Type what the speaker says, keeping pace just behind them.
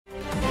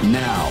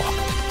now.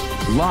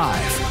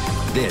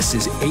 Live, this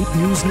is 8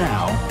 News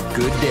Now.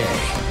 Good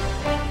day.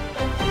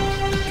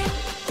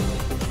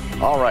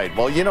 All right,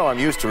 well, you know, I'm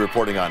used to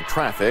reporting on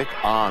traffic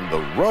on the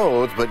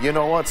roads, but you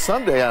know what?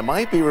 Someday I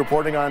might be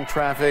reporting on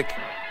traffic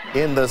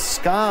in the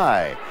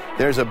sky.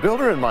 There's a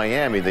builder in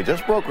Miami. They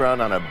just broke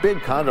ground on a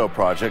big condo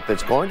project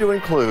that's going to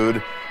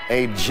include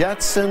a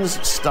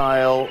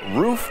Jetsons-style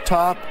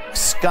rooftop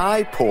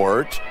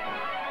skyport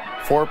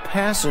for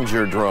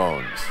passenger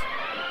drones.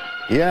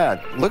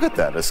 Yeah, look at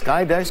that. The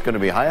sky deck's going to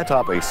be high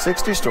atop a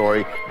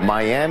 60-story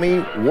Miami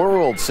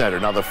World Center.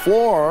 Now, the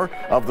floor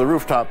of the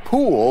rooftop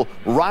pool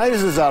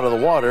rises out of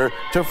the water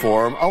to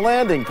form a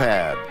landing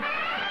pad.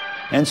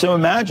 And so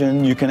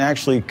imagine you can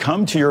actually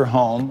come to your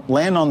home,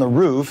 land on the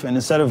roof, and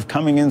instead of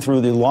coming in through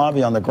the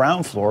lobby on the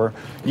ground floor,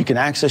 you can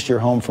access your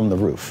home from the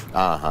roof.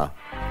 Uh-huh.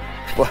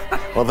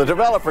 Well, the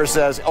developer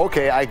says,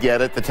 okay, I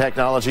get it. The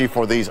technology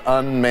for these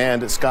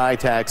unmanned sky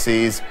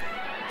taxis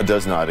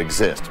does not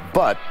exist.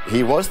 But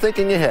he was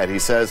thinking ahead. He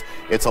says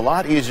it's a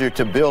lot easier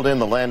to build in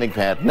the landing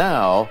pad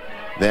now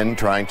than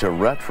trying to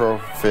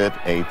retrofit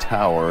a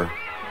tower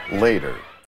later.